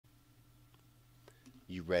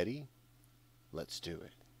You ready? Let's do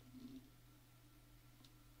it.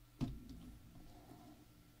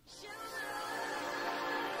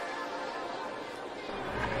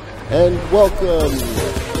 And welcome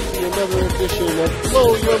to another edition of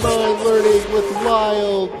Blow Your Mind Learning with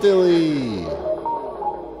Lyle Dilly.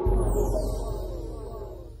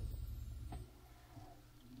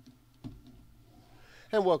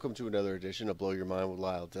 And welcome to another edition of Blow Your Mind with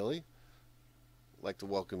Lyle Dilly. I'd like to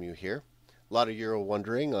welcome you here. A lot of you are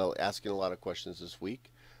wondering, asking a lot of questions this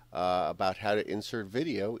week about how to insert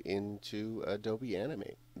video into Adobe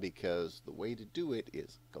Animate, because the way to do it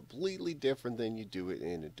is completely different than you do it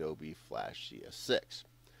in Adobe Flash CS6.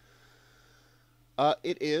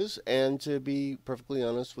 It is, and to be perfectly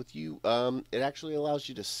honest with you, it actually allows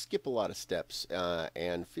you to skip a lot of steps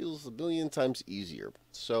and feels a million times easier.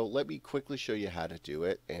 So let me quickly show you how to do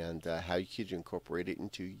it and how you can incorporate it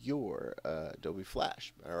into your Adobe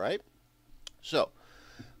Flash. All right. So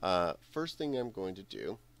first thing I'm going to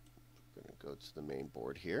do, I'm going to go to the main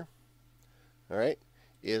board here. All right,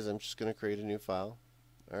 is I'm just going to create a new file.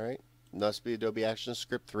 All right, must be Adobe Action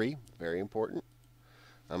Script 3, very important.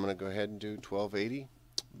 I'm going to go ahead and do 1280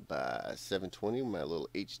 by 720 with my little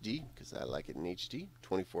HD, because I like it in HD,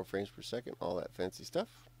 24 frames per second, all that fancy stuff.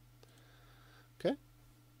 Okay.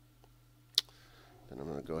 Then I'm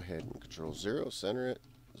going to go ahead and Control 0, center it,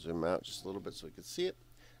 zoom out just a little bit so we can see it,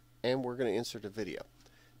 and we're going to insert a video.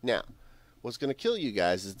 Now, what's going to kill you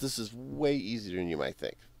guys is this is way easier than you might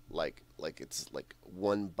think. Like it's like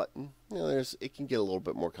one button. You know, it can get a little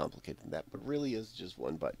bit more complicated than that, but really is just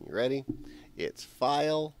one button. You ready? It's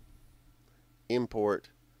File,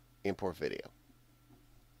 Import, Import Video.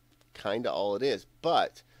 Kind of all it is,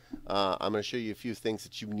 but I'm going to show you a few things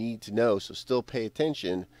that you need to know, so still pay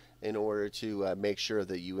attention in order to make sure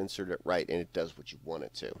that you insert it right and it does what you want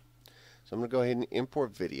it to. So I'm going to go ahead and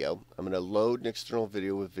import video. I'm going to load an external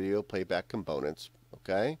video with video playback components.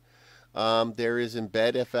 Okay. There is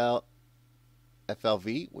embed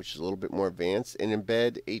FLV, which is a little bit more advanced, and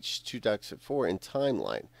embed H.2.4 in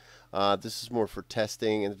timeline. This is more for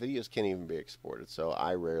testing, and the videos can't even be exported, so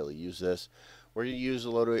I rarely use this. Where you use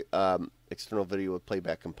a load of external video with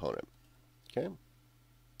playback component. Okay.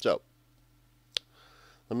 So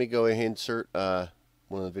let me go ahead and insert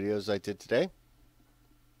one of the videos I did today.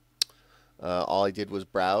 All I did was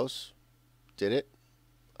browse, did it.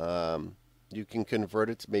 You can convert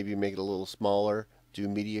it to maybe make it a little smaller, do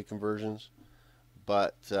media conversions.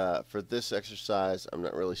 But for this exercise, I'm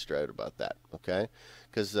not really straight about that, okay?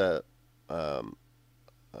 Because it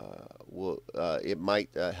might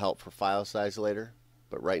help for file size later,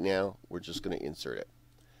 but right now, we're just going to insert it.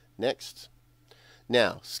 Next.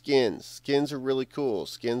 Now, skins. Skins are really cool.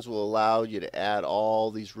 Skins will allow you to add all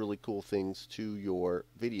these really cool things to your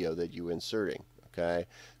video that you're inserting. Okay,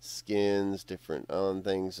 skins, different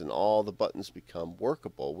things, and all the buttons become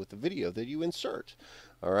workable with the video that you insert.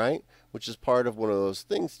 All right, which is part of one of those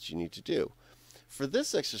things that you need to do. For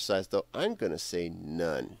this exercise, though, I'm going to say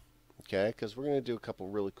none. Okay, because we're going to do a couple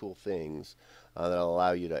really cool things that'll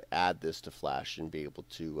allow you to add this to Flash and be able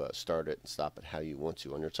to start it and stop it how you want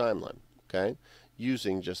to on your timeline. Okay,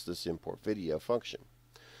 using just this import video function.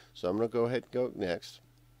 So I'm going to go ahead and go next.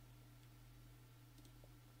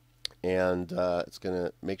 And it's going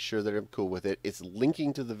to make sure that I'm cool with it. It's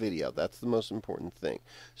linking to the video. That's the most important thing.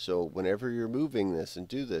 So whenever you're moving this and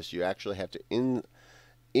do this, you actually have to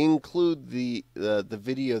include the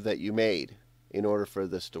video that you made in order for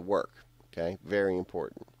this to work. Okay, very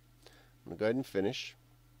important. I'm going to go ahead and finish.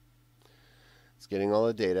 It's getting all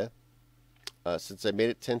the data. Since I made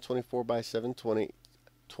it 1024 by 720,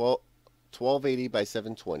 1280 by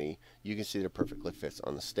 720, you can see that it perfectly fits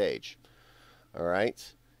on the stage. All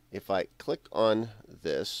right. If I click on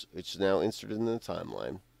this, it's now inserted in the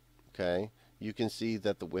timeline. Okay, you can see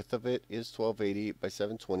that the width of it is 1280 by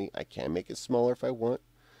 720. I can make it smaller if I want.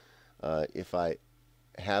 If I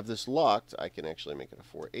have this locked, I can actually make it a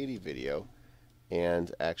 480 video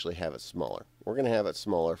and actually have it smaller. We're going to have it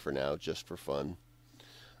smaller for now, just for fun,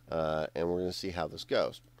 and we're going to see how this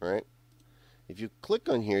goes. All right. If you click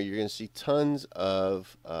on here, you're going to see tons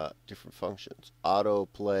of different functions.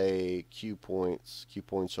 Autoplay, cue points. Cue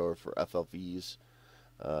points are for FLVs.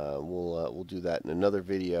 We'll do that in another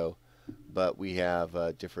video. But we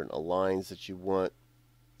have different aligns that you want,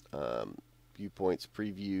 viewpoints,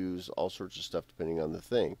 previews, all sorts of stuff depending on the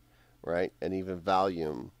thing, right? And even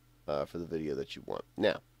volume for the video that you want.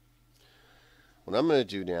 Now, what I'm going to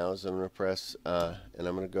do now is I'm going to press, and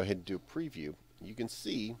I'm going to go ahead and do a preview. You can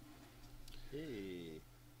see. Hey,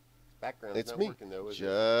 background's It's not me, working though, is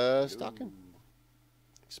just it? talking,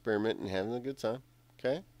 experimenting, having a good time.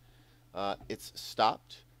 Okay, it's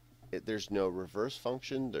stopped. there's no reverse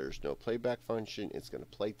function, there's no playback function. It's going to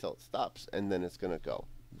play till it stops, and then it's going to go.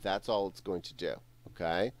 That's all it's going to do,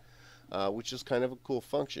 okay? Which is kind of a cool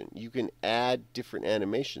function. You can add different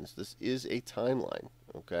animations. This is a timeline,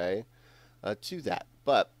 okay, to that.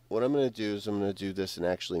 But what I'm going to do is I'm going to do this and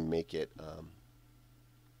actually make it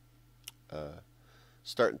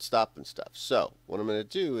start and stop and stuff. So what I'm going to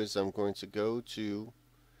do is I'm going to go to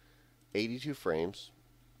 82 frames,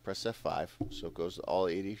 press F5, so it goes to all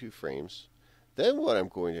 82 frames. Then what I'm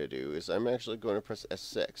going to do is I'm actually going to press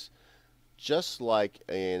S6. Just like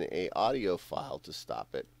in an audio file to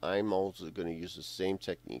stop it, I'm also going to use the same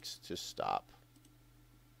techniques to stop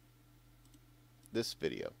this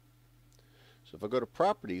video. So if I go to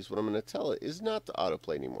properties, what I'm going to tell it is not to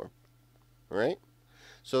autoplay anymore. All right?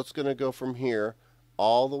 So it's going to go from here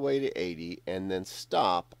all the way to 80 and then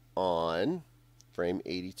stop on frame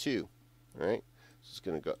 82. All right? So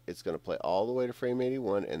it's going to play all the way to frame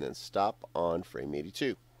 81 and then stop on frame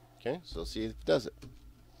 82. Okay? So let's see if it does it.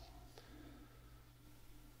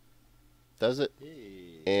 Does it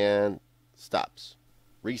and stops,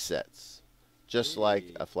 resets, just like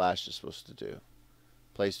a flash is supposed to do.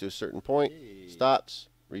 Plays to a certain point, stops,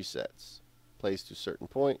 resets. Plays to a certain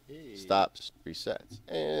point, stops, resets,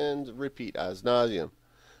 and repeat as nauseum.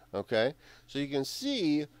 Okay, so you can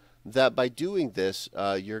see that by doing this,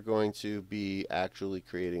 you're going to be actually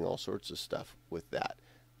creating all sorts of stuff with that.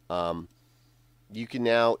 You can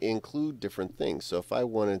now include different things. So if I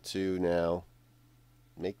wanted to now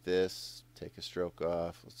make this, take a stroke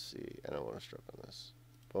off. Let's see. I don't want a stroke on this.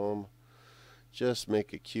 Boom. Just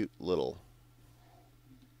make a cute little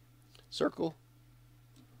circle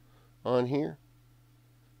on here.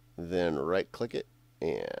 Then right click it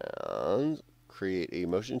and create a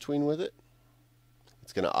motion tween with it.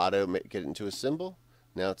 It's going to auto get it into a symbol.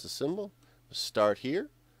 Now it's a symbol. Start here.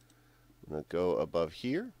 I'm going to go above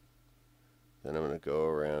here. Then I'm going to go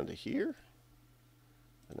around to here.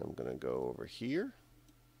 And I'm going to go over here.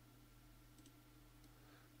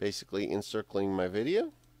 Basically encircling my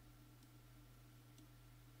video,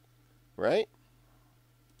 right?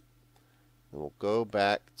 And we'll go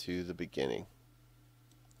back to the beginning.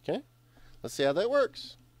 Okay, let's see how that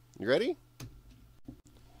works. You ready?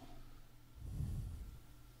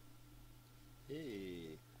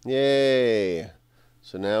 Hey. Yay!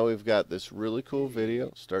 So now we've got this really cool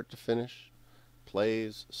video, start to finish,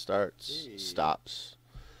 plays, starts, stops.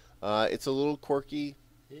 It's a little quirky.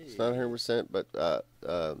 It's not 100%, but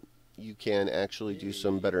you can actually do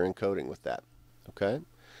some better encoding with that. Okay?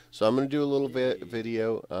 So I'm going to do a little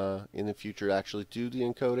video in the future to actually do the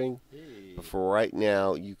encoding. But for right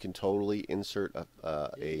now, you can totally insert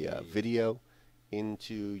a video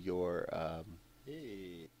into your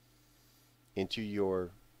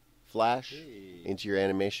Flash, into your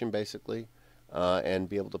animation, basically, and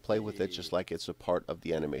be able to play with it just like it's a part of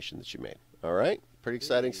the animation that you made. All right? Pretty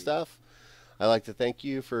exciting stuff. I'd like to thank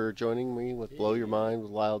you for joining me with Blow Your Mind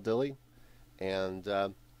with Lyle Dilly, and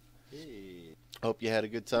hope you had a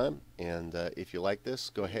good time. And if you like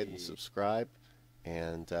this, go ahead and subscribe.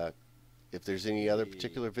 And if there's any other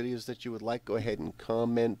particular videos that you would like, go ahead and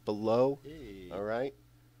comment below. All right?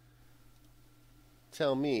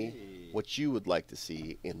 Tell me what you would like to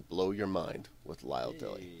see in Blow Your Mind with Lyle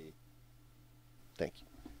Dilly. Thank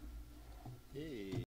you.